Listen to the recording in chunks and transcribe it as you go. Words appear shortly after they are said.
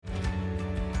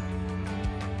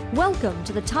Welcome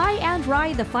to the Ty and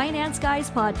Rye the Finance Guys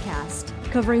podcast,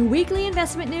 covering weekly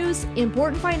investment news,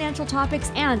 important financial topics,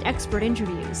 and expert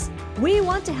interviews. We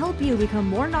want to help you become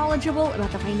more knowledgeable about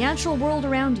the financial world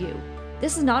around you.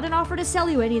 This is not an offer to sell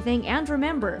you anything, and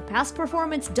remember, past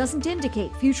performance doesn't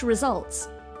indicate future results.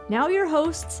 Now your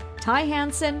hosts, Ty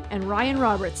Hansen and Ryan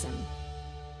Robertson.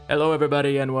 Hello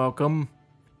everybody and welcome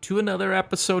to another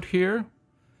episode here.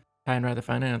 Ty and Rye the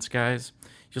Finance Guys.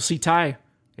 You'll see Ty,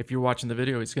 if you're watching the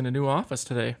video, he's in a new office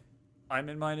today. I'm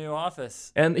in my new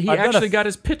office. And he actually got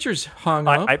his pictures hung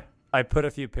up. I put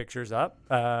a few pictures up.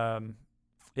 Lovely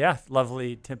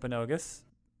Timpanogos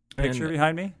picture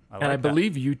behind me. I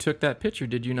believe you took that picture,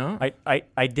 did you not?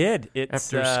 I did.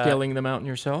 It's after scaling the mountain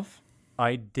yourself?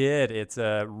 I did. It's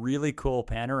a really cool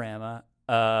panorama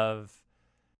of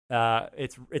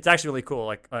it's actually really cool.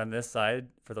 Like on this side,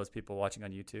 for those people watching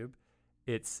on YouTube,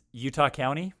 it's Utah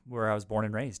County where I was born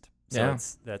and raised. So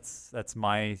that's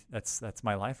my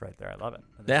life right there. I love it.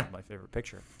 That's my favorite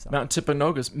picture. So. Mount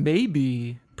Timpanogos may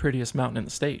be prettiest mountain in the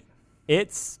state.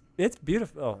 It's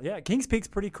beautiful. Oh, yeah, Kings Peak's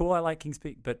pretty cool. I like Kings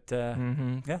Peak, but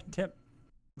Tim.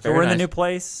 So we're in the new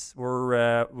place.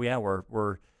 We're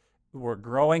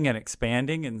growing and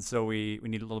expanding, and so we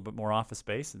need a little bit more office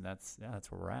space, and that's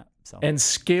where we're at. So and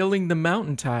scaling the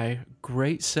mountain, Ty,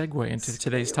 great segue into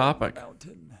today's topic.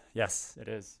 Mountain. Yes, it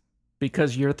is.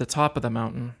 Because you're at the top of the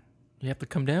mountain. You have to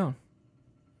come down.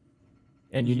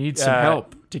 And you need some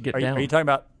help to get down. Are you talking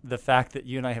about the fact that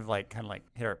you and I have kind of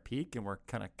hit our peak and we're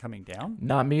kind of coming down?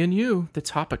 Not me and you, the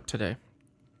topic today.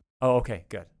 Oh, okay,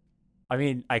 good. I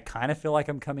mean, I kind of feel like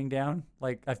I'm coming down.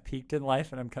 Like I've peaked in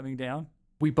life and I'm coming down.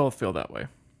 We both feel that way.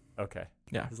 Okay.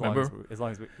 Yeah. As long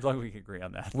as we can agree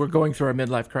on that. We're going through our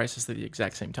midlife crisis at the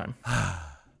exact same time.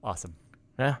 Awesome.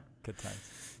 Yeah. Good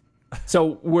times.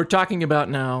 So we're talking about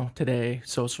now today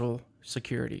Social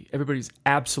Security, everybody's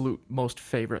absolute most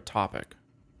favorite topic.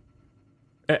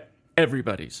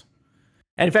 Everybody's.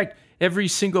 And in fact, every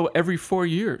 4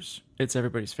 years, it's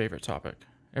everybody's favorite topic.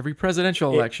 Every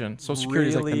presidential election, Social Security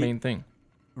is like the main thing.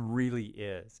 Really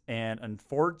is. And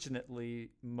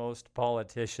unfortunately, most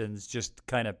politicians just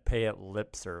kind of pay it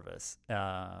lip service.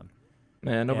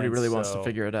 Nobody really wants to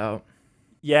figure it out.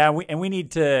 Yeah, we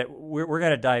need to. We're going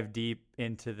to dive deep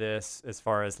into this as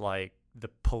far as the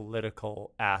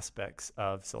political aspects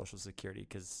of Social Security,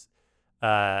 because,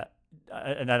 and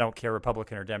I don't care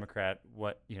Republican or Democrat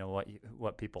what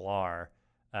people are.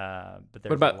 But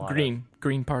what about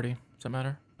Green Party? Does that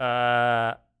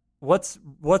matter? What's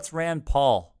Rand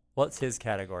Paul? What's his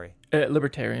category?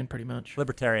 Libertarian, pretty much.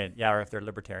 Libertarian, yeah. Or if they're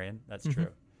libertarian, that's true.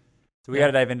 So we got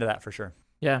to dive into that for sure.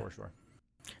 Yeah, for sure.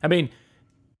 I mean,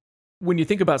 when you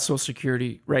think about Social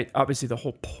Security, right? Obviously, the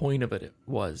whole point of it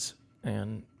was.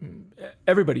 And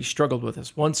everybody struggled with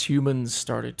this. Once humans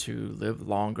started to live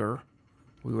longer,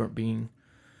 we weren't being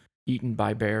eaten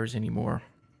by bears anymore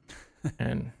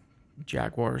and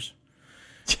jaguars.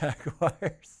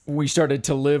 We started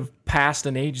to live past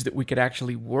an age that we could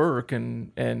actually work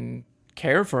and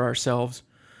care for ourselves.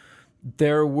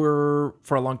 There were,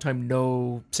 for a long time,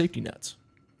 no safety nets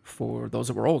for those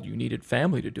that were old. You needed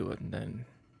family to do it. And then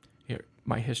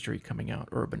my history coming out,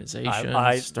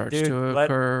 urbanization starts to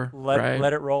occur.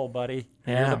 Let it roll, buddy.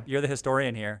 Yeah. You're the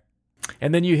historian here.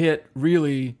 And then you hit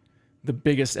really the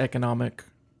biggest economic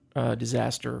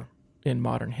disaster in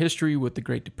modern history with the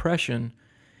Great Depression.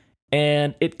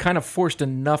 And it kind of forced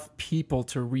enough people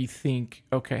to rethink,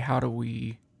 okay, how do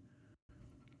we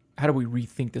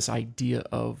rethink this idea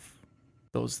of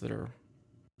those that are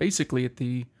basically at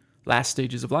the last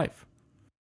stages of life?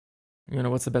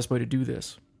 What's the best way to do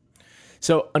this?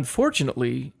 So,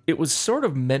 unfortunately, it was sort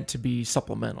of meant to be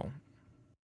supplemental.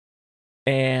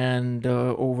 And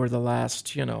over the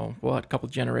last, couple of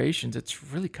generations, it's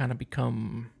really kind of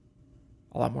become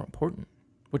a lot more important,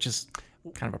 which is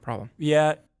kind of a problem.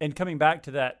 Yeah, and coming back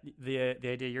to that, the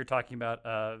idea you're talking about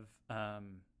of kind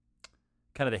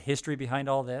of the history behind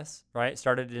all this, right? It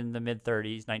started in the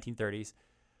mid-30s,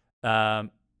 1930s.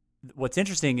 What's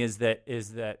interesting is that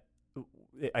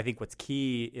I think what's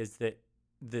key is that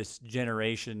this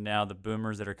generation now, the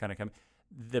boomers that are kind of coming,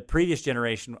 the previous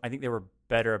generation, I think they were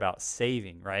better about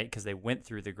saving, right? Because they went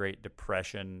through the Great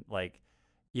Depression,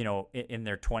 in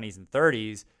their 20s and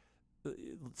 30s.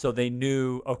 So they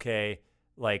knew, okay,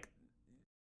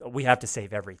 we have to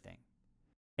save everything.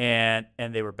 And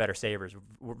they were better savers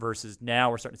versus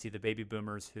now we're starting to see the baby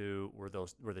boomers who were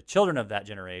the children of that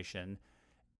generation.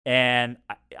 And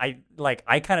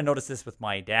I kind of noticed this with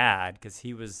my dad because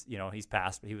he was, he's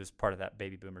passed, but he was part of that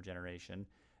baby boomer generation.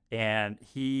 And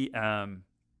he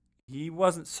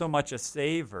wasn't so much a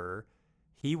saver.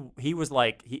 he was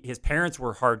like his parents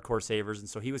were hardcore savers, and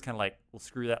so he was kind of like, well,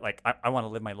 screw that. Like I want to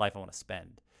live my life. I want to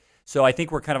spend. So I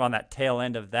think we're kind of on that tail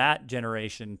end of that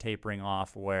generation tapering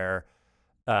off, where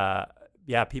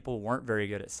people weren't very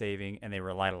good at saving, and they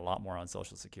relied a lot more on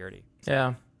Social Security.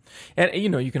 Yeah. And,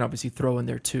 you can obviously throw in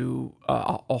there, too,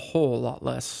 a whole lot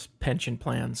less pension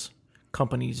plans.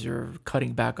 Companies are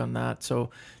cutting back on that. So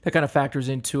that kind of factors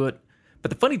into it.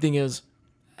 But the funny thing is,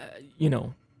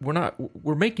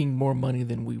 we're making more money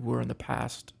than we were in the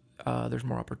past. There's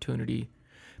more opportunity.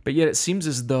 But yet it seems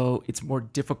as though it's more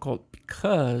difficult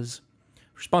because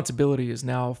responsibility is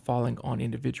now falling on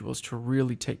individuals to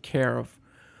really take care of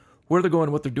where they're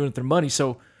going, what they're doing with their money.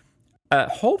 So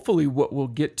hopefully what we'll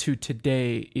get to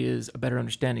today is a better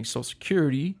understanding of Social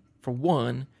Security, for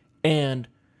one, and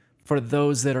for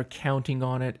those that are counting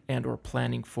on it and or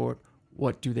planning for it,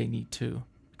 what do they need to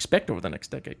expect over the next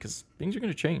decade? Because things are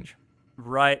going to change.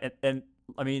 Right. And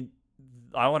I mean,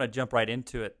 I want to jump right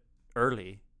into it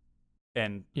early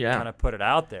and kind of put it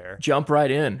out there. Jump right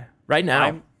in right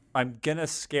now. I'm going to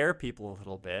scare people a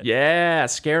little bit. Yeah,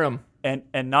 scare them.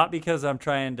 And not because I'm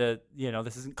trying to,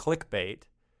 this isn't clickbait.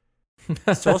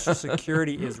 Social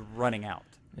Security is running out.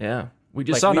 Yeah. We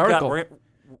just saw an article.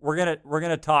 We're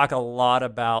gonna talk a lot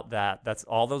about that. That's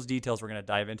all those details we're gonna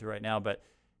dive into right now. But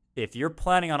if you're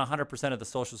planning on 100% of the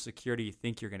Social Security you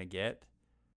think you're gonna get,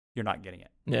 you're not getting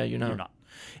it. Yeah, you're not. You're not.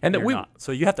 And you're not.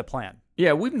 So you have to plan.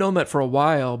 Yeah, we've known that for a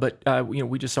while, but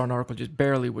we just saw an article just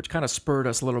barely, which kind of spurred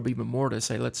us a little bit even more to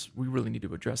say, we really need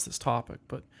to address this topic.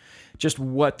 But just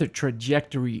what the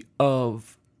trajectory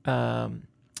of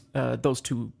those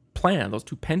two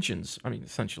pensions,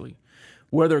 essentially,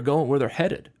 where they're going, where they're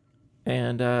headed.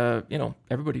 And,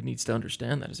 everybody needs to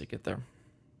understand that as they get there.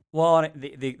 Well,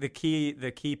 the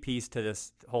key piece to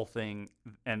this whole thing,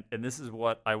 and this is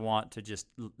what I want to just,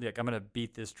 I'm going to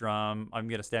beat this drum. I'm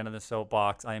going to stand on this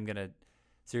soapbox. I am going to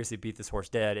seriously beat this horse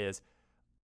dead, is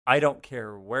I don't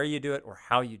care where you do it or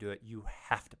how you do it. You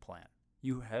have to plan.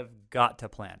 You have got to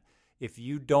plan. If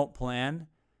you don't plan,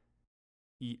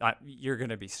 you're going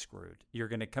to be screwed. You're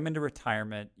going to come into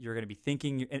retirement. You're going to be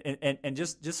thinking, and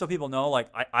just so people know,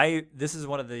 like this is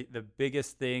one of the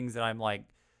biggest things that I'm like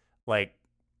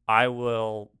I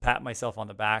will pat myself on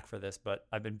the back for this, but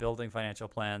I've been building financial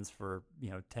plans for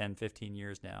 10, 15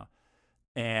 years now,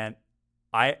 and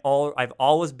I've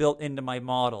always built into my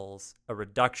models a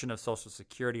reduction of Social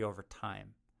Security over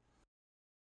time,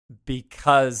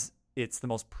 because it's the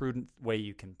most prudent way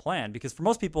you can plan. Because for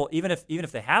most people, even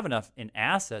if they have enough in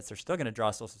assets, they're still going to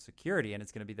draw Social Security, and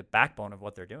it's going to be the backbone of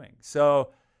what they're doing. So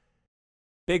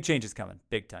big changes coming,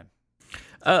 big time.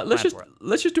 Let's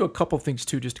just do a couple things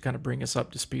too, just to kind of bring us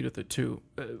up to speed with it too,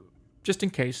 just in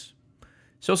case.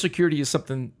 Social Security is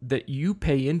something that you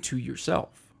pay into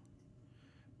yourself,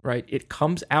 right? It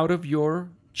comes out of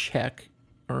your check,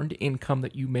 earned income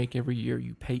that you make every year.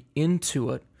 You pay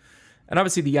into it, and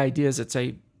obviously the idea is it's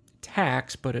a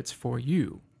tax, but it's for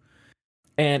you,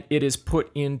 and it is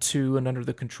put into and under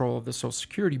the control of the Social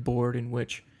Security Board, in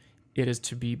which it is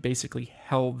to be basically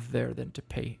held there then to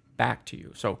pay back to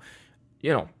you. So,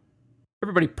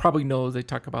 everybody probably knows they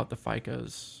talk about the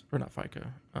FICAs, or not FICA.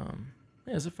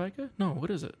 Is it FICA? No,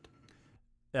 what is it?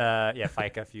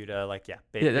 FICA, FUTA,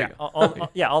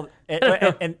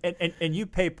 and you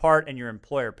pay part, and your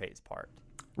employer pays part.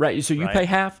 Right. So you pay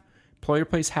half. Employer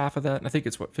pays half of that, and I think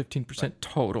it's 15%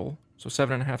 total. So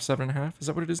 7.5. Is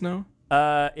that what it is now?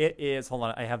 It is. Hold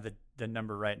on, I have the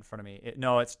number right in front of me.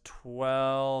 It's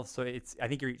 12. So I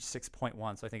think you're each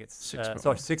 6.1. So I think it's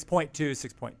 6.2,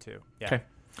 6.2. Yeah. Okay.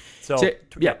 So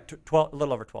 12, a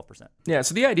little over 12%. Yeah.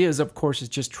 So the idea is, of course, is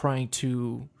just trying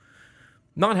to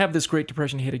not have this Great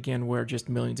Depression hit again, where just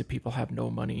millions of people have no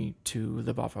money to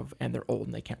live off of, and they're old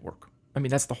and they can't work.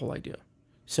 That's the whole idea.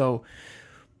 So.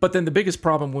 But then the biggest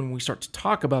problem when we start to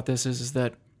talk about this is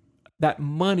that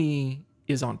money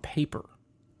is on paper.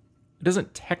 It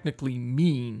doesn't technically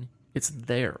mean it's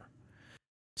there.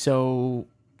 So,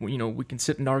 we can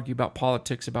sit and argue about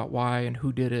politics, about why and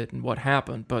who did it and what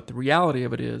happened. But the reality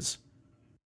of it is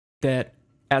that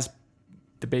as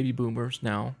the baby boomers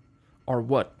now are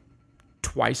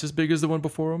twice as big as the one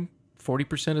before them,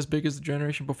 40% as big as the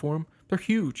generation before them, they're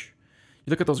huge.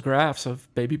 You look at those graphs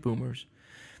of baby boomers.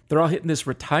 They're all hitting this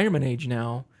retirement age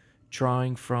now,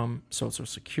 drawing from Social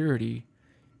Security,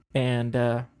 and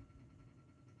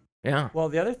yeah. Well,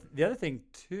 the other thing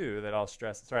too that I'll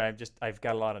stress. Sorry, I've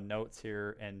got a lot of notes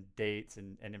here and dates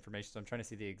and information, so I'm trying to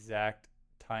see the exact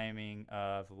timing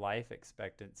of life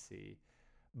expectancy.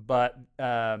 But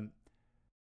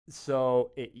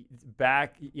so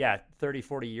back 30,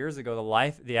 40 years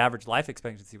ago, the average life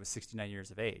expectancy was 69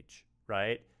 years of age,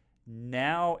 right?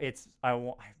 Now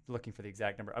I'm looking for the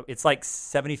exact number. It's like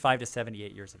 75 to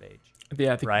 78 years of age.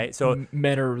 Yeah, I think right. So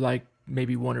men are like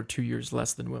maybe 1 or 2 years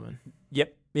less than women.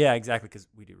 Yep. Yeah, exactly. Because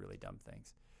we do really dumb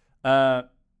things.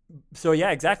 So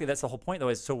yeah, exactly. That's the whole point, though.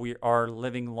 Is so we are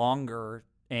living longer,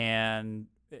 and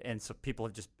so people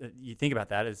just you think about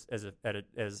that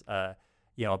as a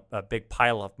big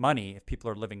pile of money. If people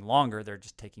are living longer, they're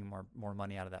just taking more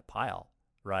money out of that pile,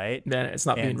 right? Then it's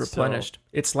not being replenished.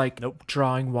 It's like nope.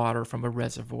 drawing water from a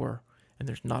reservoir, and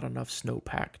there's not enough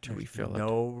snowpack to refill it.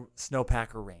 No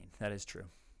snowpack or rain. That is true.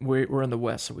 We're in the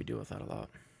West, so we deal with that a lot.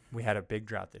 We had a big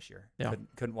drought this year. Yeah.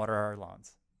 Couldn't water our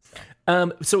lawns.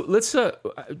 So let's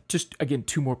just again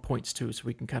 2 more points too, so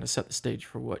we can kind of set the stage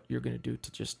for what you're going to do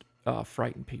to just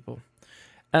frighten people.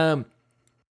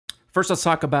 First, let's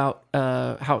talk about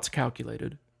how it's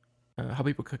calculated, how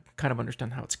people could kind of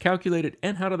understand how it's calculated,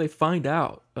 and how do they find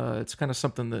out. It's kind of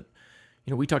something that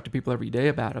we talk to people every day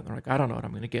about it. And they're like, I don't know what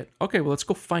I'm going to get. Okay, well, let's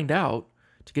go find out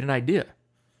to get an idea.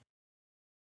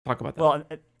 Talk about that. Well,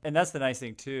 and that's the nice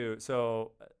thing too.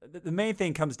 So the main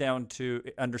thing comes down to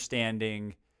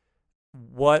understanding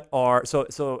I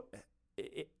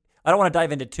don't want to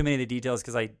dive into too many of the details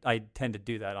because I tend to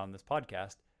do that on this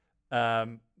podcast.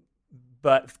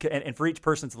 But for each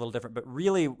person it's a little different. But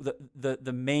really,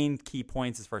 the main key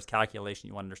points as far as calculation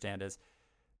you want to understand is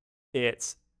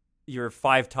it's your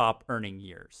 5 top earning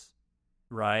years,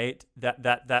 right?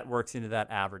 That works into that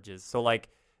averages. So like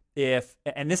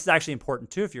and this is actually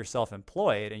important too if you're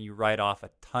self-employed and you write off a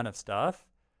ton of stuff,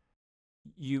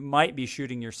 you might be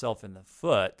shooting yourself in the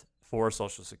foot for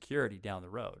Social Security down the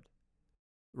road,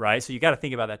 right? So you got to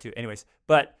think about that too. Anyways,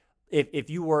 but if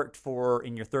you worked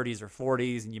in your 30s or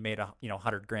 40s and you made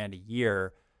 $100,000 a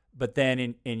year, but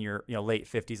then in your late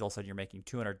 50s all of a sudden you're making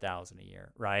 $200,000 a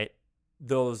year, right?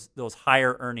 Those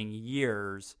higher earning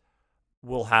years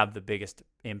will have the biggest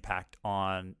impact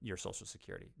on your Social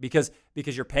Security because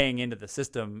you're paying into the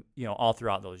system, all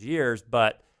throughout those years,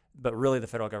 but really the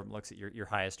federal government looks at your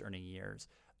highest earning years.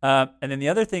 And then the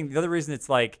other reason it's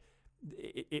like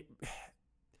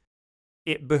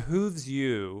it behooves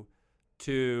you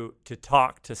to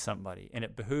talk to somebody, and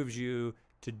it behooves you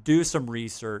to do some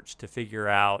research to figure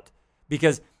out,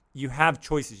 because you have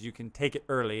choices. You can take it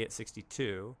early at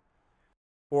 62,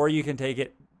 or you can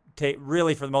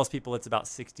really, for most people, it's about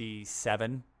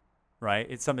 67, right?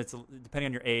 It's depending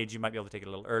on your age, you might be able to take it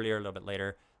a little earlier, a little bit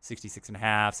later, 66 and a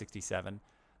half, 67.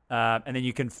 And then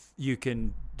you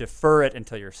can defer it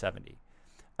until you're 70.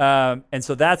 And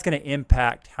so that's going to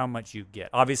impact how much you get.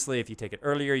 Obviously, if you take it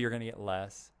earlier, you're going to get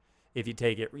less. If you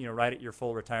take it, right at your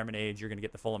full retirement age, you're going to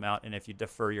get the full amount. And if you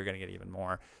defer, you're going to get even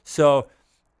more. So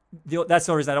that's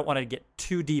the reason I don't want to get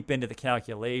too deep into the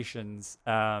calculations,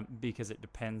 because it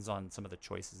depends on some of the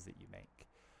choices that you make.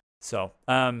 So,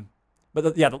 but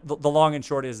the long and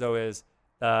short is even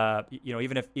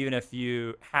if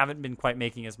you haven't been quite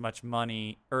making as much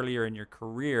money earlier in your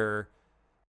career,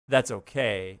 that's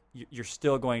okay. You're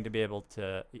still going to be able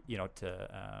to,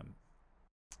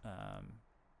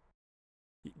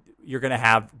 you're going to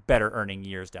have better earning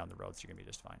years down the road, so you're going to be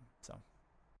just fine. So,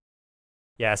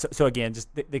 yeah. So again, just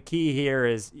the key here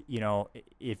is,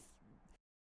 if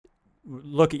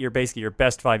look at your best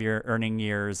 5-year earning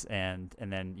years, and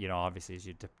then obviously as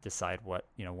you decide what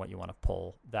you want to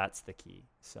pull, that's the key.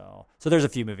 So there's a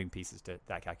few moving pieces to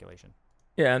that calculation.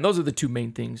 Yeah, and those are the 2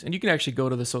 main things. And you can actually go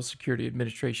to the Social Security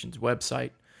Administration's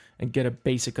website and get a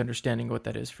basic understanding of what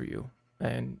that is for you.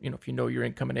 And if you know your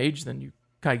income and age, then you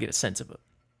kind of get a sense of it.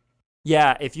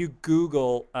 Yeah, if you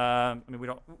Google,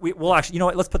 we'll actually,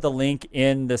 let's put the link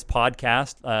in this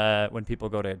podcast when people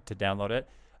go to download it.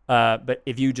 But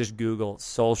if you just Google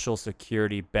Social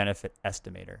Security Benefit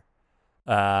Estimator,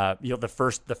 the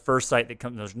first site that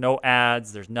comes, there's no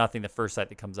ads, there's nothing. The first site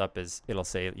that comes up it'll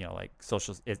say, like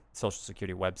Social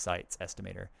Security websites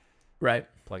estimator. Right.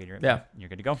 Plug in your info, and you're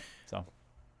good to go.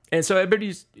 And so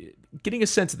everybody's getting a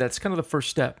sense of that's kind of the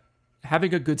first step,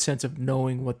 having a good sense of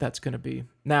knowing what that's going to be.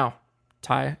 Now,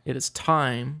 Ty, it is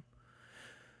time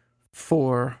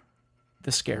for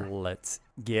the scare. Let's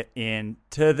get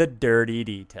into the dirty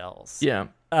details. Yeah.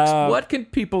 What can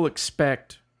people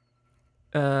expect?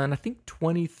 And I think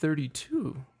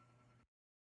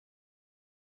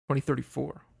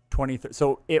 2034.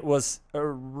 So it was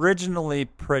originally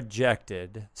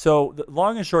projected. So the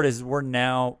long and short is we're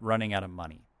now running out of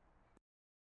money.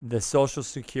 The Social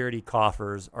Security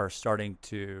coffers are starting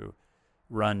to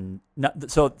run.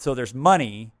 So there's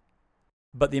money,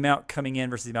 but the amount coming in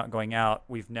versus the amount going out,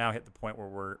 we've now hit the point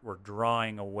where we're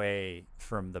drawing away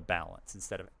from the balance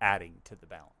instead of adding to the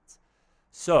balance.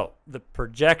 So the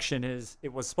projection is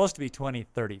it was supposed to be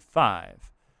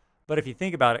 2035, But if you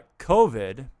think about it,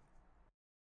 COVID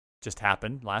just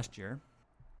happened last year.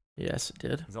 Yes, it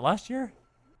did. Was it last year?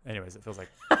 Anyways, it feels like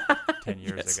 10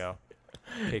 years Yes. ago.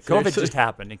 Okay, COVID Seriously. just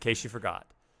happened, in case you forgot.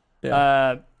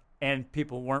 Yeah. And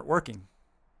people weren't working.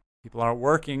 People aren't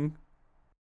working.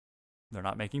 They're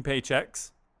not making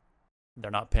paychecks. They're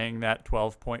not paying that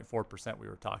 12.4% we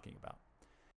were talking about.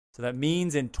 So that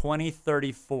means in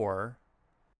 2034,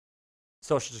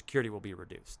 Social Security will be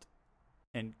reduced.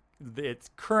 And it's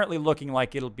currently looking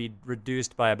like it'll be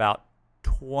reduced by about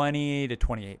 20 to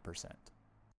 28%. So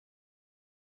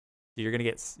you're going to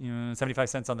get 75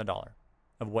 cents on the dollar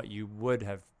of what you would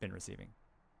have been receiving.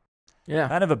 Yeah.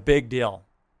 Kind of a big deal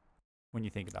when you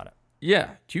think about it.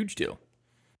 Yeah, huge deal.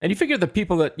 And you figure the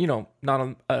people that,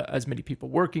 not as many people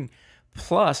working,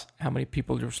 plus how many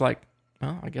people are just like,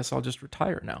 well, I guess I'll just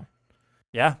retire now.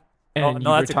 Yeah. And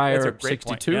no, you that's retire a great 62.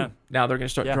 point. Yeah. Now they're going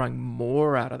to start Yeah. drawing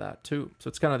more out of that too. So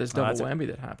it's kind of this No, double that's whammy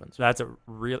that happens. So that's a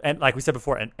real, and like we said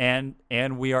before, and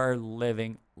we are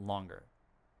living longer.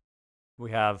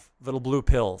 We have little blue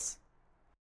pills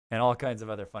and all kinds of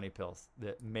other funny pills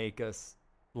that make us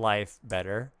life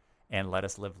better and let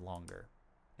us live longer.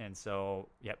 And so,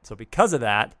 so because of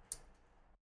that,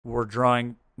 we're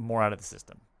drawing more out of the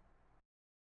system.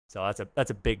 So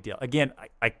that's a big deal. Again,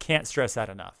 I can't stress that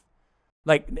enough.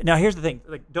 Like, now here's the thing.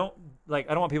 I don't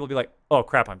want people to be like, oh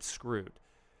crap, I'm screwed.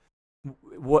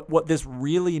 What this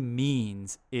really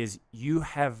means is you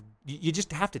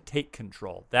just have to take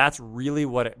control. That's really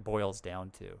what it boils down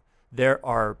to. There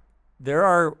are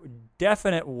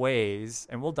definite ways,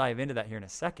 and we'll dive into that here in a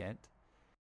second.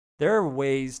 There are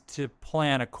ways to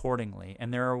plan accordingly,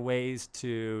 and there are ways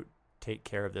to take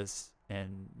care of this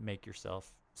and make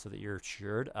yourself so that you're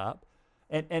shored up.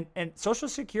 And Social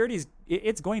Security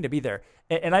it's going to be there.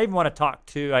 And I even want to talk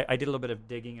too. I did a little bit of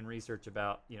digging and research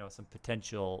about some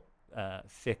potential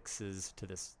fixes to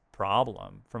this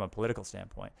problem from a political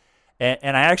standpoint.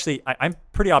 And I'm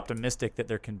pretty optimistic that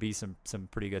there can be some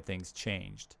pretty good things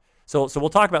changed. So we'll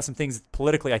talk about some things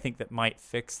politically I think that might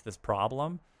fix this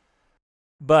problem.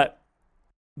 But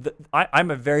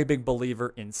I'm a very big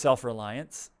believer in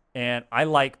self-reliance, and I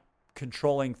like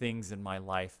controlling things in my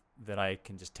life that I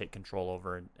can just take control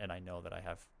over, and I know that I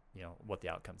have, what the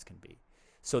outcomes can be.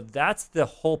 So that's the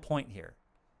whole point here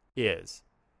is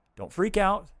don't freak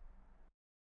out.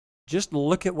 Just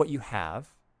look at what you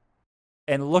have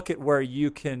and look at where you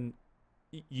can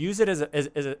use it as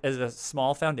a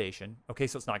small foundation. Okay,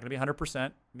 so it's not going to be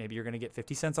 100%. Maybe you're going to get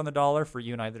 50 cents on the dollar for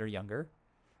you and I that are younger.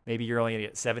 Maybe you're only going to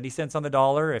get 70 cents on the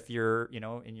dollar if you're,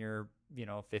 in your,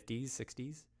 50s,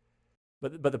 60s.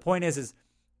 But the point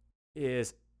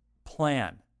is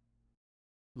plan.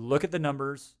 Look at the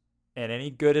numbers, and any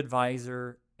good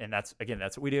advisor, and that's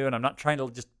what we do. And I'm not trying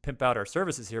to just pimp out our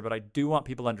services here, but I do want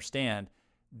people to understand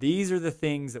these are the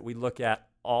things that we look at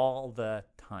all the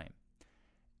time.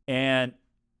 And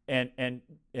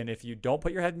if you don't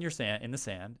put your head in the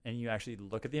sand and you actually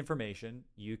look at the information,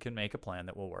 you can make a plan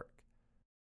that will work.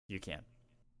 You can.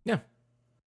 Yeah.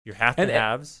 Your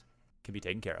have-to-haves can be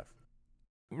taken care of.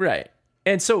 Right.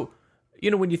 And so,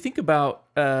 when you think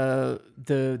about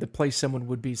the place someone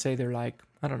would be, say they're like,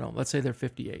 I don't know, let's say they're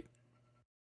 58,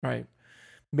 right?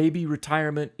 Maybe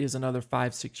retirement is another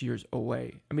 5-6 years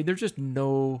away. I mean, there's just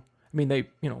they,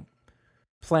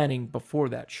 planning before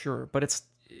that, sure, but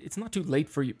it's not too late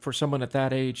for someone at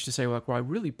that age to say, well, I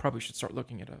really probably should start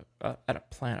looking at a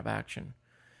plan of action.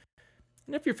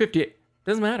 And if you're 58,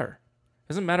 doesn't matter.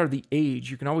 Doesn't matter the age.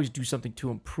 You can always do something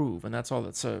to improve, and that's all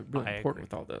that's really important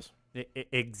with all this.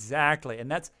 Exactly,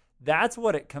 and that's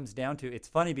what it comes down to. It's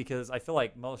funny because I feel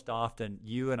like most often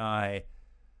you and I,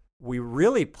 we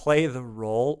really play the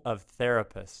role of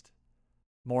therapist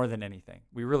more than anything.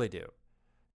 We really do,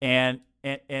 and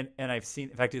I've seen.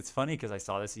 In fact, it's funny because I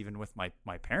saw this even with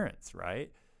my parents,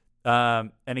 right?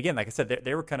 And again, like I said,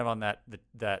 they were kind of on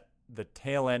the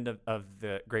tail end of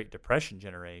the Great Depression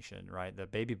generation, right? The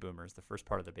baby boomers, the first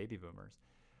part of the baby boomers.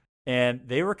 And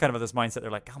they were kind of of this mindset.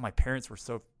 They're like, oh, my parents were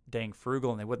so dang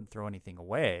frugal and they wouldn't throw anything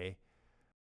away.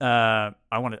 I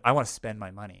want to spend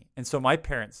my money. And so my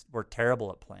parents were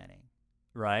terrible at planning,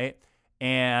 right?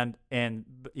 And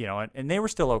they were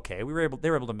still okay. They were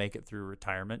able to make it through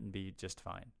retirement and be just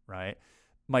fine, right?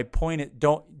 My point is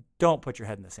don't put your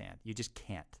head in the sand. You just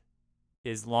can't.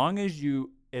 As long as you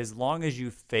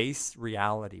face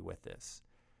reality with this.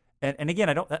 And again,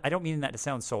 I don't mean that to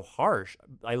sound so harsh.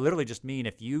 I literally just mean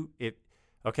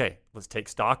okay, let's take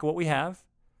stock of what we have,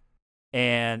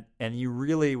 and you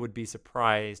really would be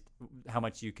surprised how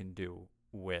much you can do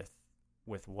with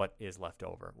what is left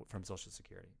over from Social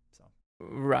Security. So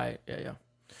right, yeah.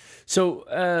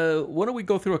 So why don't we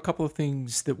go through a couple of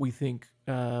things that we think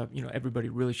everybody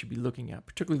really should be looking at,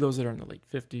 particularly those that are in the late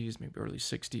 50s, maybe early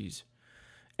 60s,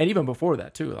 and even before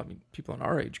that too. I mean, people in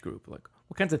our age group, like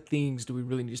what kinds of things do we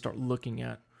really need to start looking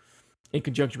at in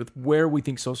conjunction with where we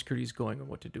think Social Security is going and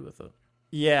what to do with it?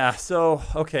 Yeah. So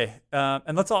okay,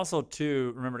 and let's also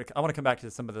too remember I want to come back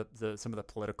to some of the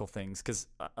political things because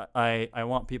I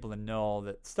want people to know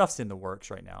that stuff's in the works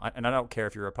right now, and I don't care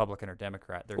if you're Republican or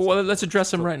Democrat. Well, let's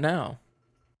address them right now.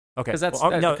 Okay, because that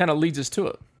kind of leads us to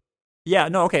it. Yeah.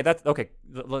 No. Okay. That's okay.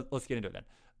 Let's get into it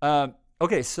then.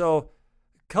 Okay. So a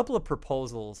couple of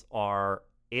proposals are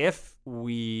if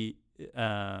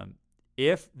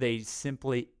they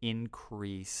simply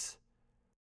increase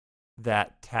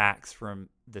that tax from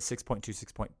the 6.2,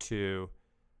 6.2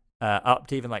 up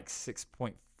to even like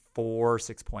 6.4,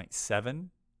 6.7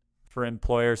 for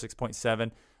employers,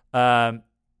 6.7,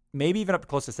 maybe even up to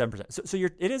close to 7%. So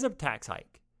it is a tax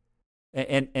hike.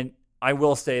 And I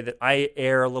will say that I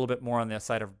err a little bit more on the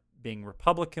side of being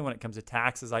Republican when it comes to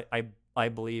taxes. I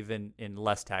believe in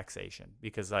less taxation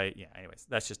because anyways,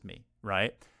 that's just me,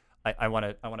 right? I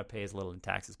want to pay as little in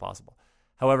tax as possible.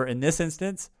 However, in this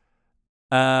instance,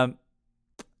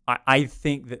 I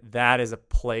think that is a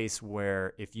place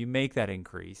where if you make that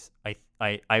increase,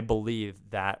 I believe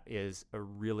that is a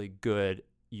really good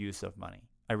use of money.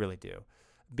 I really do,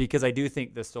 because I do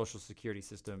think the Social Security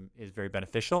system is very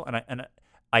beneficial, and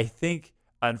I think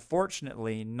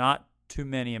unfortunately not too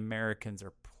many Americans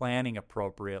are planning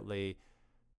appropriately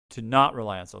to not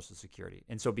rely on Social Security,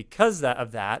 and so because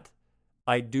of that.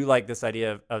 I do like this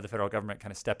idea of the federal government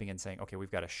kind of stepping in and saying, okay,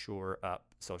 we've got to shore up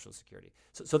Social Security.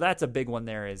 So that's a big one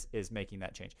there is making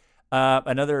that change.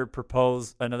 Another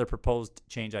proposed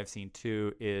change I've seen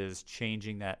too is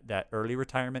changing that early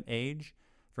retirement age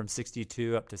from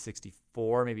 62 up to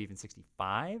 64, maybe even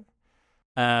 65.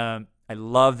 I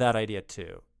love that idea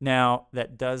too. Now,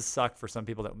 that does suck for some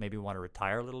people that maybe want to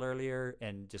retire a little earlier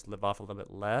and just live off a little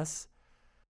bit less.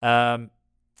 But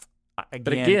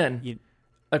again,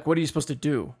 like, what are you supposed to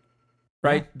do?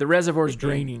 Right? Yeah. The reservoir is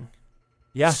draining.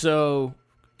 Yeah. So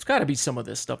it's got to be some of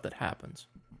this stuff that happens.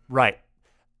 Right.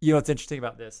 You know what's interesting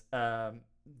about this?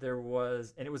 There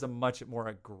was, and it was a much more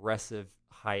aggressive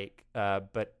hike,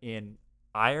 but in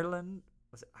Ireland,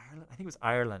 was it Ireland? I think it was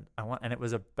Ireland. And it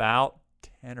was about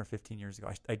 10 or 15 years ago.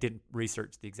 I didn't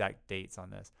research the exact dates on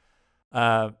this.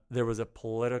 There was a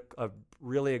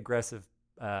really aggressive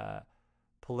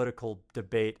political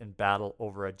debate and battle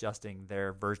over adjusting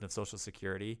their version of Social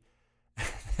Security.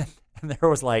 And there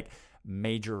was like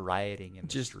major rioting in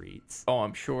the streets. Oh,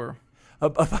 I'm sure. A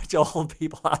bunch of old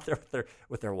people out there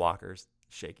with their walkers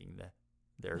shaking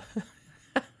their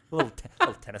little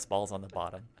tennis balls on the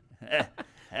bottom.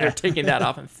 They're taking that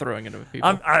off and throwing it at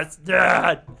people.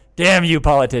 Damn you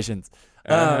politicians.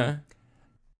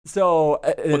 So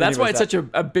that's why it's such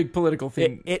a big political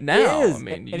thing now. Is. I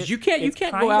mean, you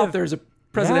can't go out there as a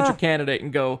presidential candidate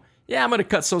and go, I'm going to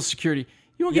cut Social Security.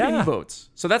 You won't get any votes.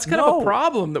 So that's kind of a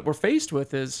problem that we're faced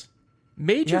with is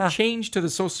major change to the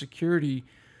Social Security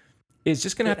is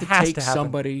just going to have to take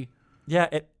somebody. Yeah.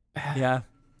 And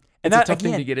it's a tough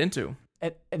thing to get into.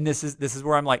 And this is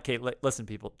where I'm like, okay, listen,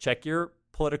 people, check your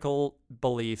political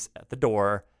beliefs at the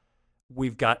door.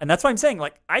 And that's why I'm saying,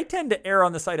 like, I tend to err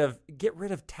on the side of get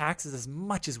rid of taxes as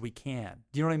much as we can.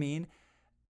 Do you know what I mean?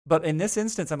 But in this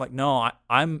instance, I'm like, no,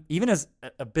 I'm even as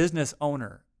a business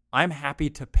owner, I'm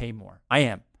happy to pay more. I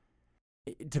am.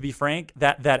 To be frank,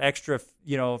 that extra,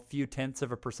 few tenths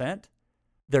of a percent,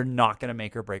 they're not going to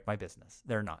make or break my business.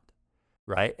 They're not.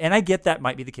 Right? And I get that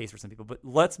might be the case for some people, but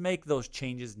let's make those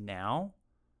changes now.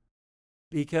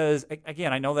 Because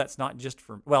again, I know that's not just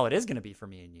it is going to be for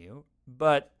me and you,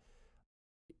 but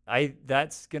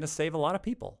that's going to save a lot of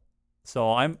people.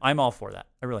 So I'm all for that.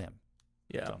 I really am.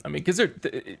 Yeah, so. I mean, because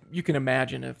you can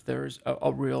imagine if there's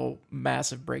a real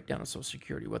massive breakdown of Social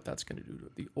Security, what that's going to do to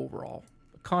the overall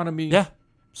economy,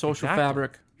 social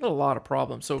fabric. There's a lot of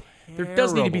problems. So there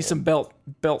does need to be some belt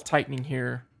tightening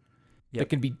here that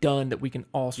can be done that we can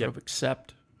all sort of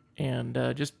accept and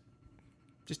just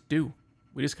do.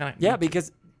 We just kind of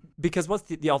because what's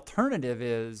the alternative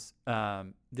is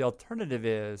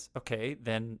okay,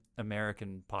 then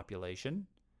American population,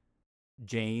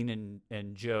 Jane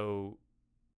and Joe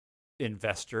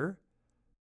investor,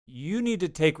 you need to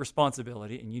take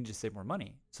responsibility and you need to save more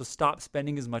money. So stop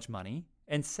spending as much money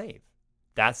and save.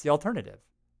 That's the alternative,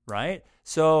 right?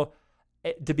 So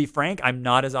to be frank, I'm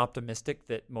not as optimistic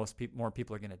that more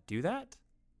people are going to do that,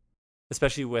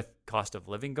 especially with cost of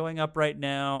living going up right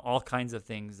now, all kinds of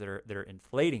things that are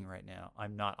inflating right now.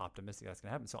 I'm not optimistic that's going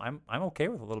to happen. So I'm okay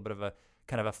with a little bit of a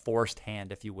kind of a forced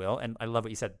hand, if you will. And I love what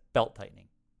you said, belt tightening.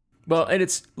 Well, and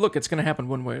it's going to happen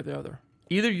one way or the other.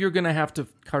 Either you're going to have to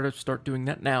kind of start doing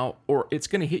that now, or it's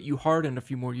going to hit you hard in a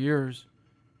few more years,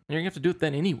 and you're going to have to do it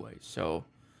then anyway. So,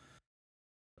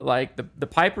 like the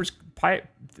piper's pipe,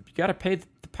 you got to pay the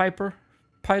piper.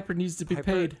 Piper needs to be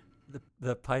paid.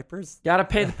 The pipers? Got to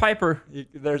pay the piper.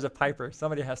 There's a piper.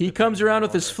 Somebody has. He comes around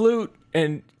with his flute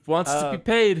and wants to be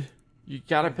paid. You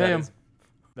got to pay him.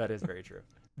 That is very true.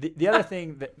 The other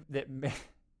thing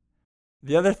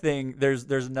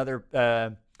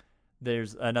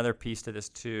there's another piece to this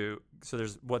too. So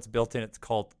there's what's built in. It's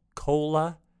called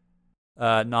COLA,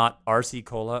 not RC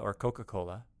Cola or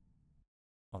Coca-Cola,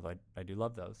 although I do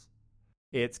love those.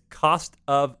 It's cost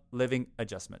of living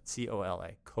adjustment,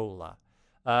 COLA, COLA.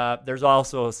 There's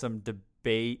also some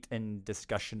debate and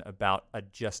discussion about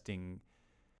adjusting.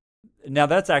 Now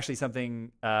that's actually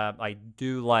something I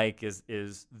do like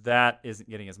is that isn't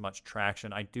getting as much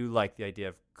traction. I do like the idea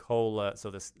of COLA,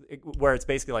 where it's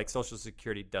basically like Social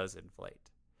Security does inflate.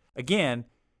 Again,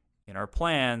 in our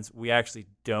plans, we actually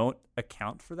don't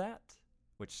account for that,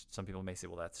 which some people may say,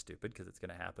 well, that's stupid because it's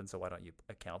going to happen, so why don't you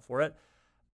account for it?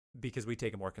 Because we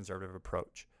take a more conservative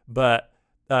approach. But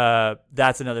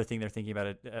that's another thing they're thinking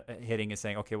about hitting is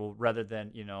saying, okay, well, rather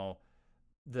than,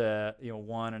 the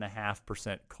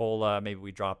 1.5% COLA, maybe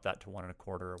we drop that to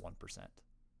 1.25% or 1%,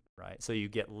 right? So you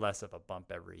get less of a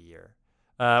bump every year,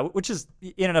 which is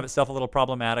in and of itself a little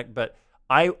problematic. But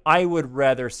I would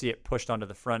rather see it pushed onto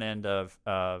the front end of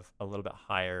a little bit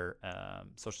higher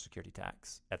Social Security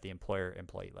tax at the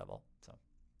employer-employee level.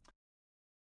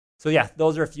 So yeah,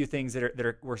 those are a few things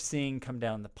that we're seeing come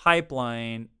down the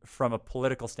pipeline from a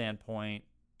political standpoint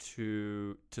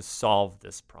to solve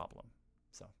this problem.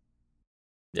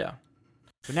 Yeah.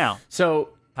 So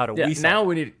how do we solve now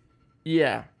we need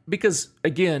because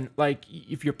again, like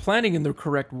if you're planning in the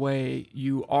correct way,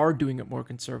 you are doing it more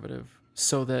conservative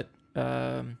so that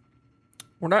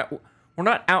we're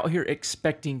not out here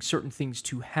expecting certain things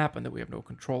to happen that we have no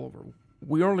control over.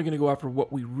 We're only going to go after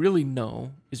what we really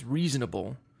know is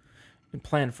reasonable and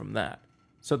plan from that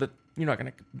so that you're not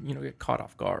going to get caught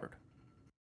off guard.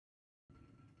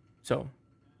 So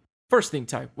first thing,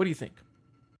 Ty, what do you think?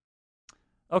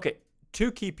 Okay,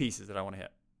 2 key pieces that I want to hit.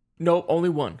 No, only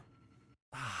one.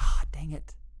 Dang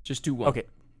it. Just do one. Okay.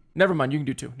 Never mind, you can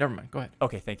do 2. Never mind, go ahead.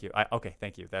 Okay, thank you.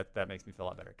 Thank you. That makes me feel a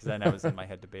lot better because then I was in my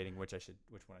head debating which one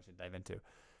I should dive into.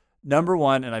 Number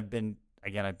one, and I've been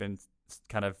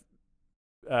kind of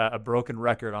a broken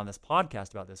record on this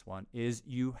podcast about this one, is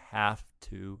you have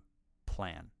to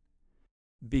plan.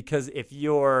 Because if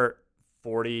you're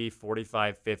 40,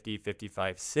 45, 50,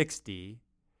 55, 60,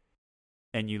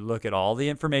 and you look at all the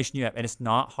information you have, and it's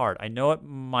not hard. I know it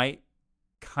might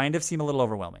kind of seem a little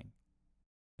overwhelming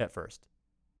at first,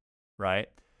 right?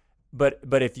 But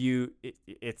if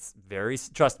it's very,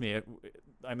 trust me,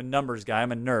 I'm a numbers guy,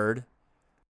 I'm a nerd.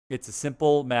 It's a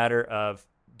simple matter of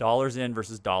dollars in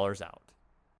versus dollars out,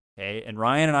 okay? And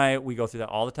Ryan and I, we go through that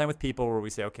all the time with people where we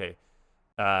say, okay,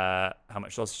 how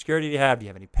much Social Security do you have? Do you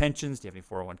have any pensions? Do you have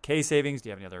any 401k savings? Do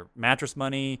you have any other mattress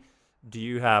money? Do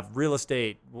you have real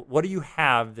estate? What do you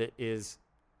have that is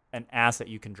an asset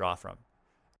you can draw from?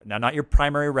 Now, not your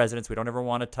primary residence. We don't ever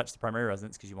want to touch the primary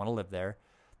residence because you want to live there.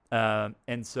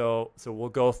 And so we'll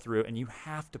go through, and you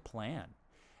have to plan.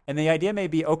 And the idea may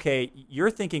be, okay, you're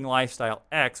thinking lifestyle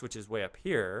X, which is way up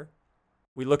here.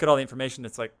 We look at all the information.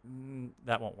 It's like,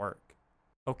 that won't work.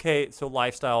 Okay, so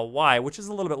lifestyle Y, which is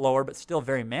a little bit lower, but still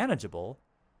very manageable.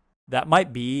 That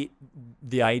might be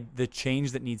the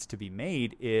change that needs to be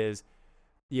made is,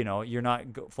 you're not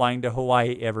flying to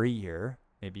Hawaii every year.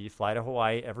 Maybe you fly to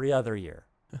Hawaii every other year,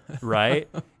 right?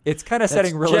 It's kind of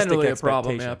setting realistic generally expectations. A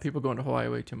problem. Yeah, people going to Hawaii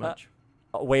way too much.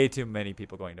 Way too many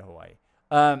people going to Hawaii.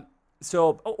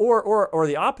 So, or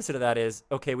the opposite of that is,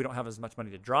 okay, we don't have as much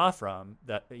money to draw from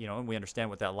that, and we understand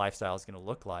what that lifestyle is going to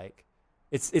look like.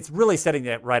 It's really setting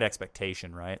that right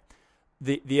expectation, right?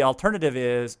 The alternative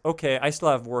is, okay, I still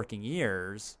have working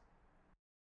years.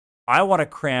 I want to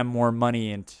cram more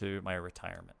money into my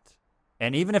retirement.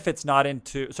 And even if it's not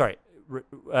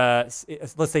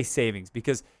let's say savings,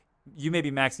 because you may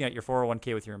be maxing out your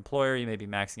 401k with your employer. You may be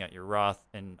maxing out your Roth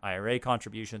and IRA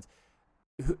contributions.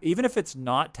 Even if it's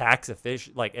not tax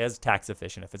efficient,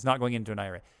 if it's not going into an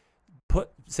IRA, put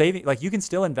saving, like you can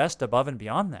still invest above and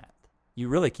beyond that. You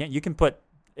really can't. You can put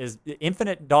as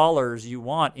infinite dollars you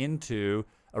want into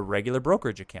a regular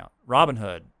brokerage account,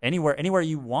 Robinhood, anywhere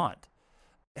you want.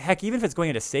 Heck, even if it's going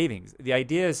into savings, the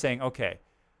idea is saying, okay,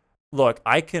 look,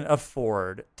 I can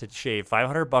afford to shave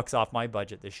 $500 off my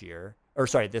budget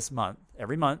this month,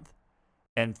 every month,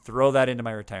 and throw that into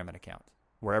my retirement account,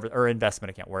 wherever, or investment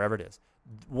account, wherever it is.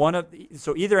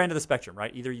 So either end of the spectrum,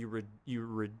 right? Either you're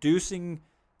reducing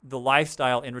the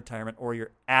lifestyle in retirement, or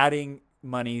you're adding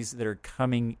monies that are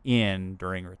coming in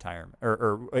during retirement,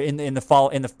 or in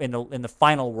the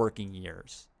final working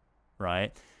years,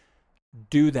 right?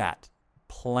 Do that.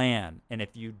 Plan. And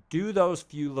if you do those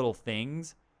few little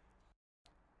things,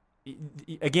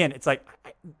 again, it's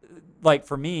like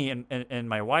for me and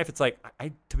my wife, it's like,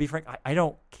 to be frank, I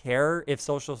don't care if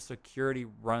Social Security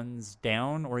runs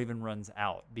down or even runs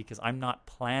out, because I'm not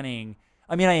planning.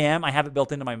 I mean, I have it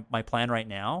built into my plan right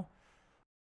now,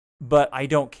 but I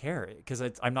don't care, because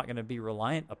I'm not going to be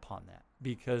reliant upon that,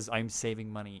 because I'm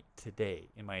saving money today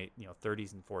in my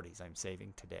 30s and 40s. I'm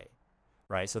saving today,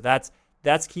 right? So that's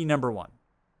key number one,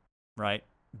 right?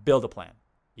 Build a plan.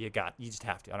 You just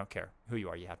have to. I don't care who you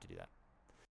are. You have to do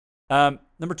that.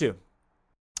 Number two,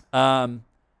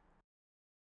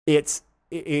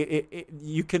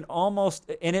 you can almost,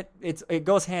 and it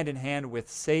goes hand in hand with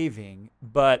saving,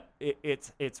 but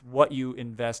it's what you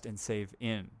invest and save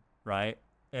in, right?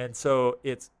 And so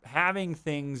it's having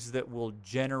things that will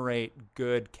generate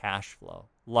good cash flow,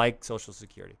 like Social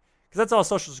Security, because that's all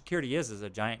Social Security is a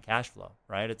giant cash flow,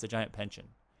 right? It's a giant pension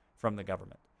from the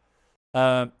government.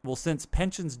 Well, since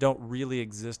pensions don't really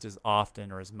exist as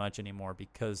often or as much anymore,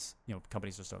 because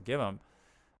companies just don't give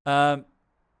them,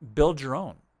 build your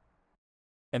own,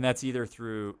 and that's either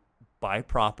through buy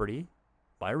property,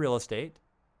 buy real estate.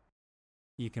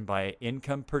 You can buy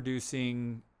income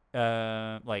producing,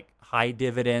 like high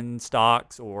dividend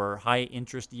stocks or high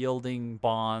interest yielding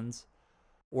bonds,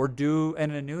 or do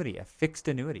an annuity, a fixed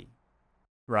annuity,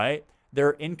 right? There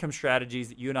are income strategies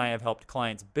that you and I have helped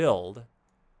clients build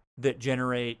that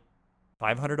generate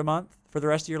 $500 a month for the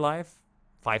rest of your life,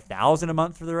 $5,000 a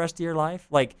month for the rest of your life,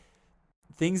 like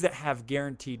things that have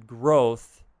guaranteed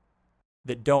growth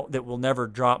that will never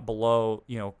drop below,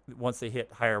 once they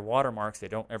hit higher watermarks, they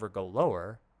don't ever go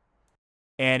lower.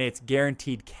 And it's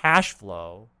guaranteed cash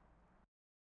flow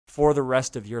for the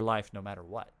rest of your life, no matter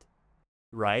what,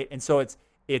 right? And so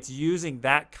it's using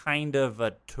that kind of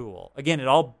a tool. Again, it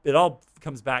all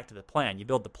comes back to the plan. You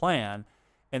build the plan,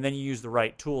 and then you use the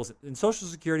right tools. And Social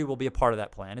Security will be a part of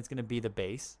that plan. It's going to be the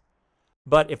base.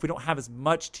 But if we don't have as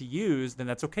much to use, then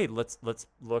that's okay. Let's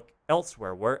look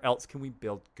elsewhere. Where else can we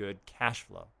build good cash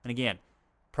flow? And again,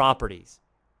 properties,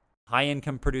 high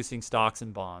income producing stocks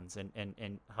and bonds,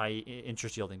 and high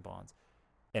interest yielding bonds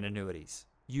and annuities.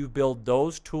 You build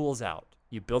those tools out.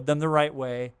 You build them the right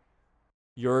way,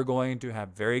 you're going to have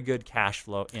very good cash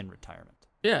flow in retirement.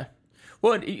 Yeah.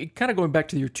 Well, kind of going back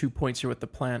to your 2 points here with the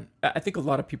plan, I think a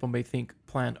lot of people may think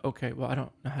plan, okay, well, I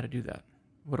don't know how to do that.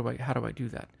 How do I do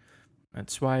that?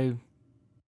 That's why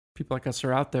people like us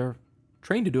are out there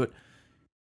trained to do it.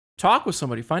 Talk with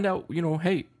somebody, find out,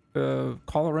 hey,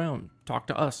 call around, talk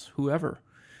to us, whoever,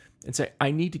 and say,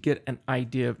 I need to get an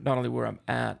idea of not only where I'm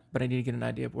at, but I need to get an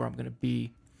idea of where I'm going to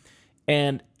be.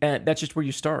 And that's just where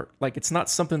you start. Like, it's not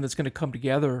something that's going to come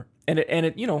together, and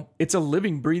it's a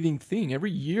living, breathing thing.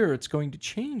 Every year it's going to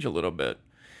change a little bit,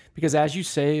 because as you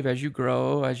save, as you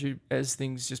grow, as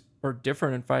things just are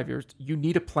different in 5 years, you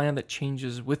need a plan that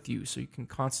changes with you, so you can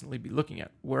constantly be looking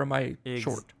at, where am I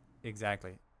short?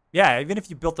 Exactly. Yeah, even if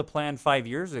you built a plan 5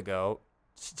 years ago,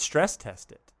 stress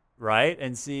test it, right?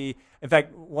 And see. In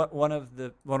fact, one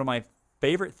of my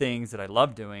favorite things that I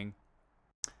love doing,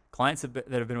 clients that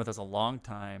have been with us a long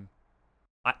time,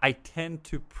 I tend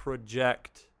to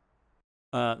project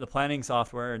the planning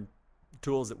software and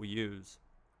tools that we use.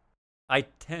 I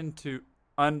tend to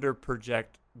under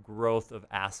project growth of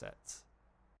assets,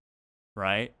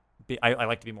 right? I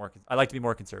like to be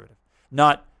more conservative.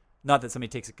 Not that somebody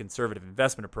takes a conservative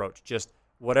investment approach, just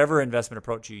whatever investment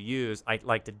approach you use, I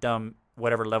like to dumb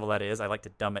whatever level that is. I like to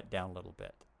dumb it down a little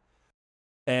bit.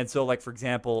 And so, like, for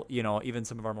example, even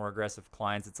some of our more aggressive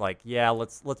clients, it's like, yeah,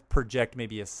 let's project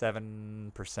maybe a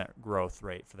 7% growth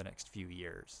rate for the next few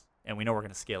years. And we know we're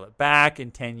going to scale it back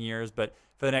in 10 years, but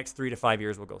for the next 3 to 5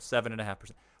 years, we'll go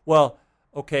 7.5%. Well,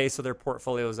 okay, so their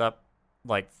portfolio is up,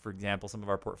 like, for example, some of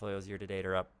our portfolios year to date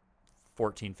are up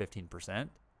 14, 15%.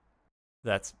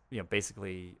 That's,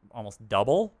 basically almost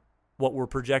double what we're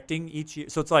projecting each year.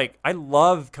 So it's like, I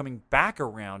love coming back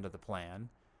around to the plan,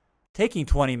 taking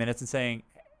 20 minutes and saying,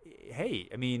 hey,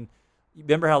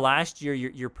 remember how last year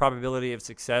your probability of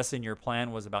success in your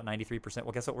plan was about 93%?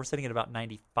 Well, guess what? We're sitting at about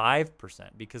 95%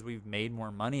 because we've made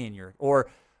more money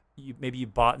maybe you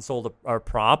bought and sold a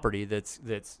property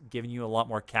that's giving you a lot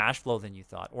more cash flow than you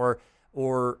thought,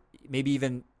 or maybe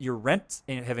even your rents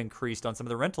have increased on some of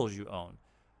the rentals you own.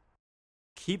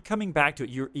 Keep coming back to it.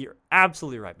 You're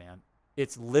absolutely right, man.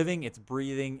 It's living, it's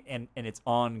breathing, and it's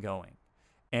ongoing.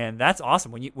 And that's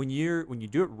awesome when you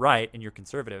do it right and you're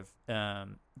conservative.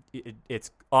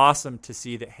 It's awesome to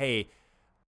see that. Hey,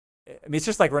 I mean, it's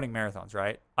just like running marathons,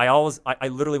 right? I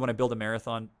literally, when I build a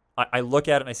marathon, I look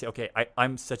at it and I say, okay,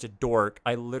 I'm such a dork.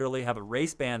 I literally have a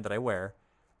race band that I wear,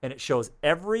 and it shows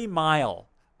every mile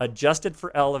adjusted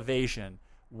for elevation.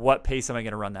 What pace am I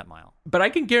going to run that mile? But I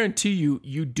can guarantee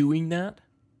you doing that.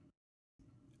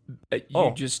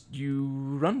 You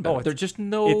run better. There's just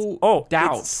no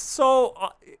doubt. It's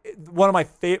so one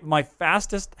of my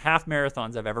fastest half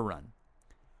marathons I've ever run.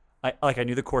 I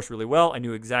knew the course really well. I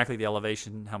knew exactly the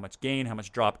elevation, how much gain, how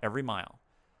much drop every mile.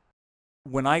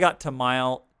 When I got to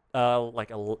mile 10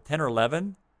 or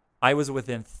 11, I was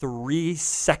within 3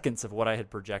 seconds of what I had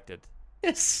projected.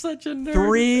 It's such a nerd.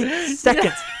 3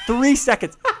 seconds. 3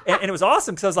 seconds. And it was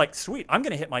awesome because I was like, sweet, I'm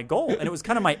going to hit my goal. And it was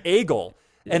kind of my A goal.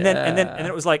 And then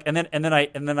it was like, and then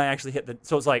I actually hit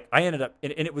so it was like, I ended up,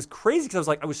 and it was crazy because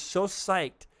I was so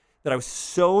psyched that I was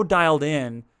so dialed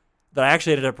in that I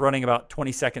actually ended up running about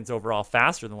 20 seconds overall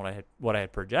faster than what I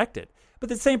had projected. But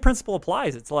the same principle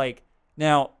applies. It's like,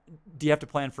 now, do you have to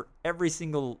plan for every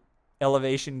single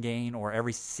elevation gain or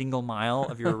every single mile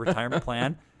of your retirement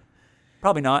plan?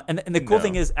 Probably not. And the cool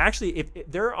thing is, actually, if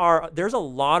there are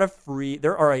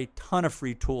a ton of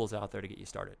free tools out there to get you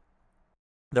started.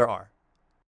 There are.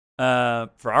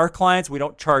 For our clients, we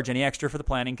don't charge any extra for the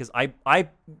planning because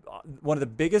one of the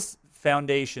biggest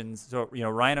foundations. So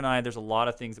Ryan and I, there's a lot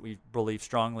of things that we believe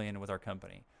strongly in with our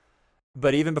company.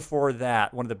 But even before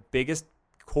that, one of the biggest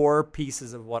core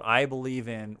pieces of what I believe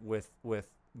in with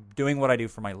doing what I do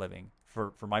for my living,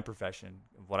 for my profession,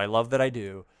 what I love that I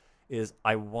do, is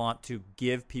I want to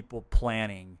give people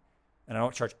planning, and I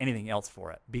don't charge anything else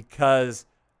for it because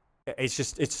it's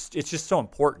just so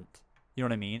important. You know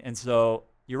what I mean? And so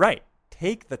you're right.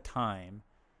 Take the time,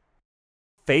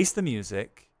 face the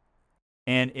music,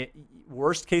 and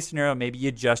worst case scenario, maybe you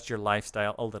adjust your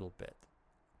lifestyle a little bit.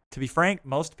 To be frank,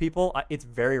 most people, it's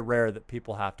very rare that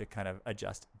people have to kind of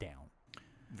adjust down.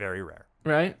 Very rare.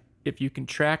 Right? If you can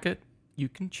track it, you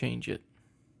can change it.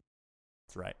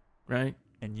 That's right. Right?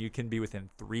 And you can be within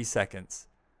 3 seconds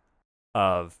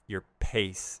of your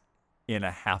pace in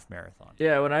a half marathon.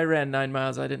 Yeah, when I ran 9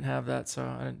 miles, I didn't have that, so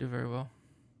I didn't do very well.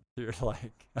 You're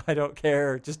like, I don't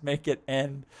care. Just make it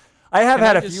end. I have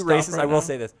had a few races. I will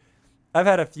say this. I've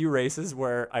had a few races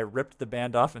where I ripped the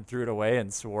band off and threw it away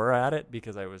and swore at it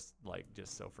because I was like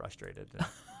just so frustrated. And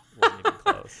wasn't even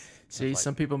close. See,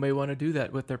 some people may want to do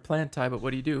that with their plan tie, but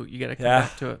what do? You got to come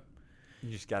back to it.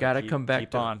 You just got to come back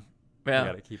keep to on. It. Yeah. You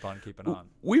got to keep on keeping on.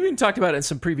 We've been talking about it in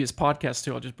some previous podcasts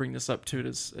too. I'll just bring this up too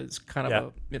as kind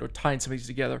of tying some of these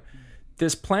together.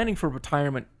 This planning for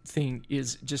retirement thing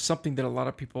is just something that a lot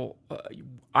of people,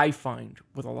 I find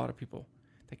with a lot of people,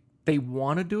 they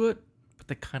want to do it, but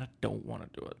they kind of don't want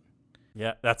to do it.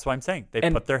 Yeah, that's what I'm saying. They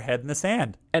put their head in the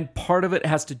sand. And part of it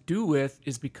has to do with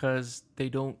is because they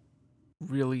don't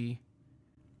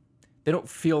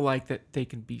feel like that they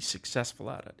can be successful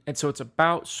at it. And so it's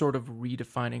about sort of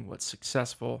redefining what's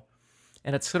successful,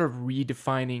 and it's sort of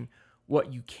redefining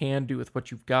what you can do with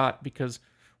what you've got, because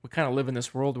we kind of live in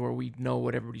this world where we know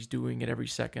what everybody's doing at every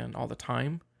second all the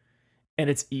time. And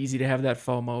it's easy to have that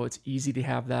FOMO. It's easy to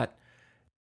have that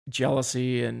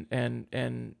jealousy and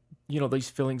these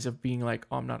feelings of being like,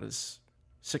 oh, I'm not as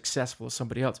successful as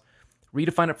somebody else.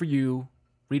 Redefine it for you,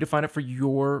 redefine it for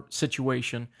your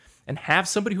situation, and have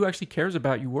somebody who actually cares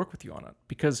about you work with you on it.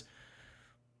 Because,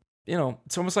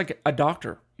 it's almost like a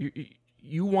doctor.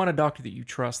 You want a doctor that you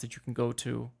trust, that you can go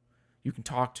to, you can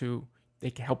talk to, they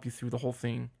can help you through the whole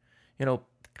thing. Kind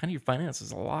of your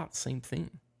finances, a lot, same thing.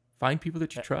 Find people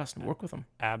that you trust and work with them.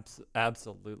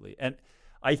 Absolutely. And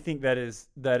I think that is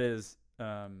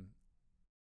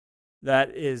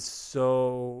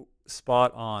so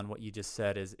spot on. What you just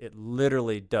said is it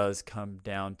literally does come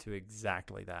down to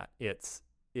exactly that.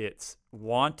 It's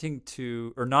wanting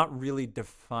to, or not really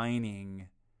defining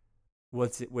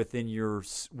what's within your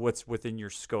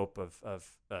scope of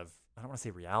I don't want to say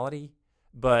reality,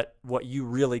 but what you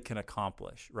really can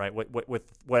accomplish, right? With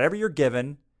whatever you're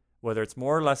given, whether it's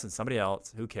more or less than somebody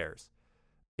else, who cares?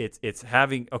 It's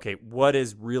having, okay, what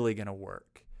is really going to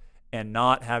work, and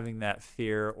not having that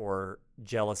fear or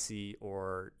jealousy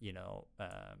or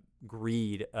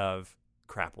greed of,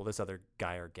 crap, well, this other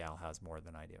guy or gal has more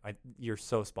than I do. You're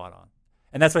so spot on.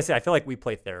 And that's why I say I feel like we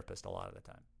play therapist a lot of the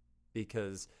time,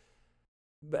 because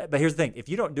but here's the thing. If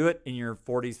you don't do it in your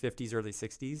 40s, 50s, early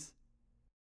 60s,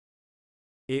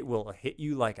 it will hit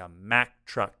you like a Mack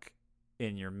truck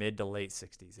in your mid to late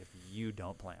 60s if you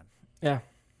don't plan.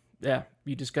 Yeah,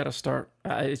 you just got to start.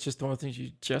 It's just one of the things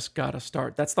you just got to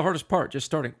start. That's the hardest part, just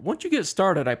starting. Once you get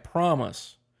started, I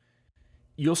promise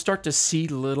you'll start to see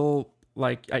little,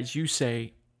 like, as you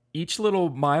say, each little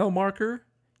mile marker,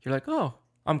 you're like, oh,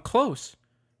 I'm close.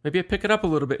 Maybe I pick it up a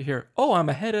little bit here. Oh, I'm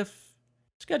ahead of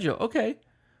schedule. Okay.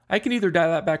 I can either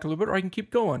dial that back a little bit or I can keep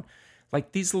going.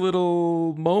 Like these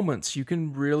little moments, you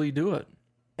can really do it.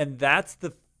 And that's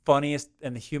the funniest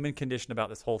and the human condition about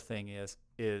this whole thing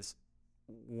is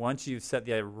once you've set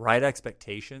the right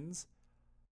expectations,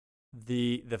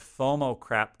 the FOMO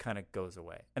crap kind of goes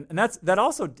away. And that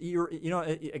also,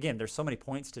 again, there's so many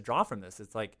points to draw from this.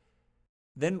 It's like,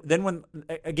 then when,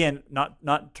 again,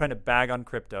 not trying to bag on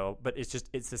crypto, but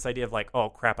it's this idea of like, oh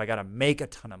crap, I got to make a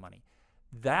ton of money.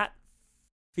 That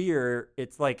fear,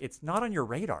 it's like, it's not on your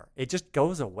radar. It just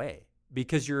goes away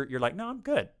because you're like, no, I'm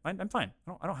good. I'm fine.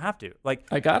 I don't have to. Like,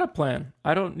 I got a plan.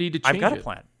 I don't need to change it. I've got a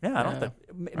plan. Yeah. I don't have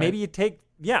to, maybe you take,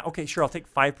 yeah, okay, sure. I'll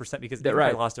take 5% because if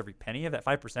I lost every penny of that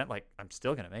 5%, like I'm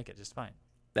still going to make it just fine.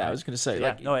 Yeah, I was going to say, yeah,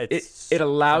 like, no, it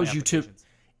allows you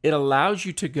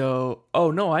to go,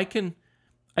 oh no, I can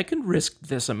risk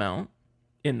this amount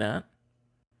in that.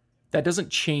 That doesn't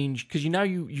change because now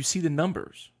you see the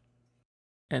numbers.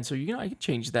 And so, I can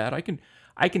change that. I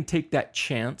can take that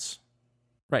chance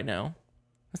right now.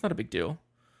 That's not a big deal.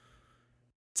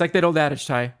 It's like that old adage,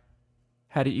 Ty.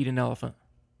 How to eat an elephant.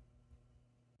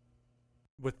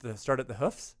 With the start at the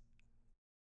hoofs?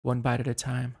 One bite at a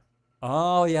time.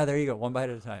 Oh, yeah, there you go. One bite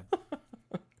at a time.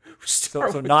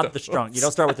 so not the trunk. You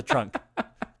don't start with the trunk.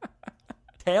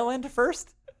 Tail end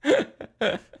first?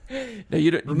 No,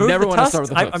 you never want to start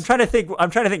with the hoofs. I'm trying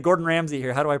to think Gordon Ramsay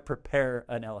here. How do I prepare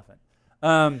an elephant?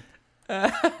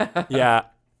 Yeah.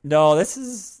 No, this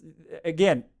is,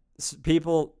 again,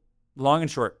 people, long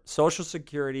and short, Social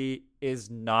Security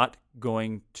is not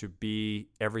going to be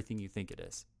everything you think it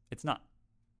is. It's not.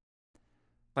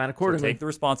 Plan accordingly. So take the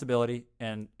responsibility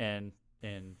and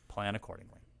plan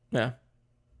accordingly. Yeah.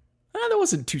 That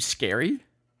wasn't too scary.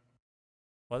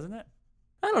 Wasn't it?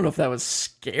 I don't know if that was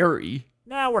scary.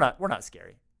 No, we're not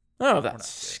scary. I don't know if that's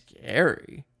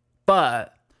scary,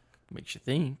 but it makes you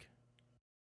think.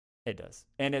 It does.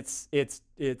 And it's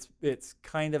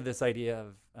kind of this idea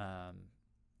of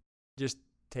just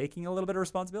taking a little bit of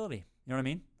responsibility. You know what I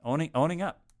mean? Owning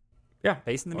up. Yeah.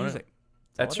 Facing the music.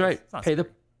 That's right. Pay the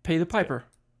piper.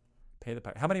 Pay the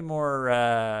piper. How many more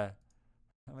I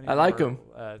like them.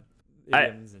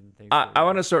 Idioms and things. I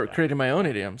want to start creating my own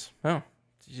idioms. Oh.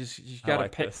 You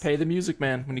got to pay the music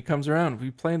man when he comes around. If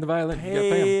you're playing the violin, you got to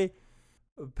pay him.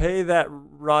 Pay that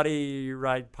Roddy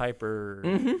Ride Piper.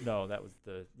 Mm-hmm. No, that was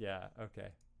yeah, okay.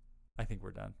 I think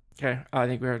we're done. Okay, I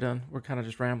think we are done. We're kind of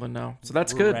just rambling now. So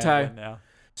that's good, Ty. Now.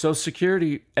 So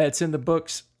security, it's in the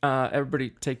books. Everybody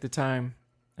take the time.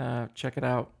 Check it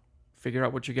out. Figure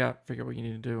out what you got. Figure out what you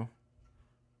need to do.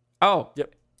 Oh,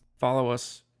 yep. Follow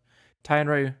us.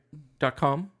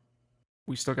 tyandray.com.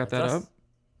 We still got That's that us. up.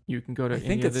 You can go to I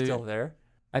think it's still there.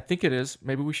 I think it is.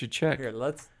 Maybe we should check. Here,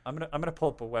 I'm gonna pull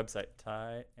up a website.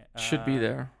 Should be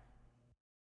there.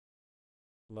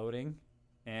 Loading,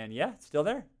 and yeah, it's still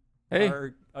there. Hey,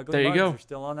 Our ugly there you mugs go. are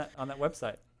still on that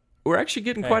website. We're actually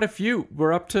getting quite a few.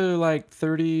 We're up to like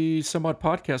 30 some odd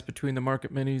podcasts between the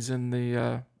Market Minis and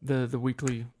the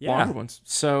weekly longer ones.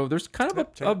 So there's kind of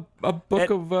a book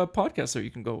of podcasts that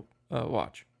you can go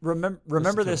watch.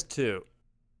 Remember this too.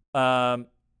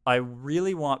 I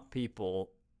really want people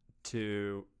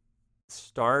to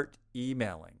start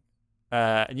emailing,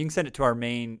 and you can send it to our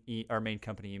main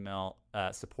company email,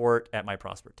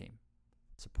 support@myprosperteam.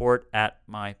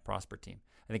 Support@myprosperteam.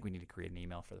 I think we need to create an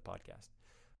email for the podcast.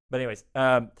 But anyways,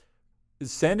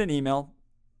 send an email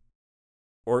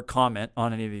or comment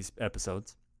on any of these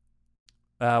episodes.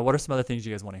 What are some other things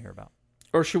you guys want to hear about?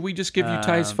 Or should we just give you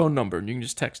Ty's phone number and you can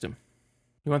just text him?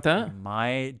 You want that?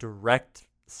 My direct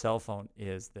cell phone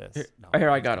is this. Here,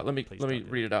 I got it. Let me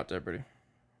read it out to everybody.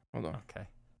 Hold on. Okay.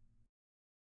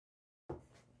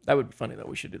 That would be funny though.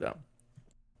 We should do that.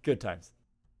 Good times.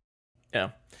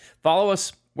 Yeah. Follow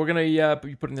us. We're gonna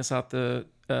be putting this out. The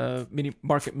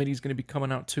Market Mini is gonna be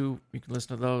coming out too. You can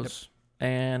listen to those. Yep.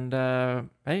 And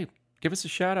hey, give us a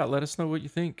shout out. Let us know what you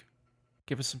think.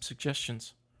 Give us some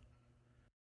suggestions.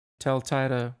 Tell Ty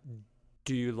to.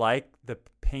 Do you like the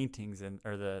paintings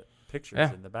or the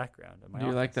pictures in the background of my Do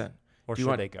you office? like that? Or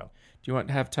should they go? Do you want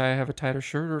to have Ty have a tighter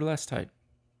shirt or less tight?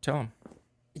 Tell him.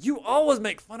 You always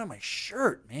make fun of my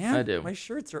shirt, man. I do. My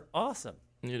shirts are awesome.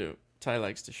 You do. Ty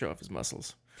likes to show off his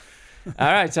muscles.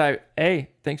 All right, Ty. Hey,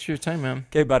 thanks for your time, man.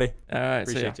 Okay, buddy. All right.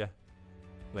 Appreciate you.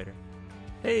 Later.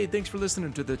 Hey, thanks for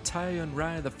listening to the Ty and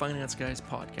Rye, the Finance Guys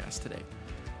podcast today.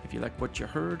 If you like what you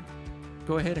heard,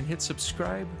 go ahead and hit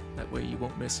subscribe. That way you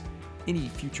won't miss any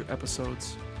future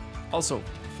episodes. Also,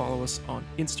 follow us on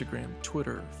Instagram,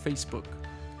 Twitter, Facebook,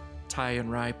 Ty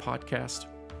and Rye podcast.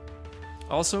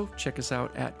 Also, check us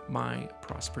out at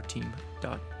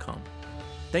myprosperteam.com.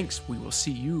 Thanks. We will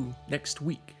see you next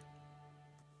week.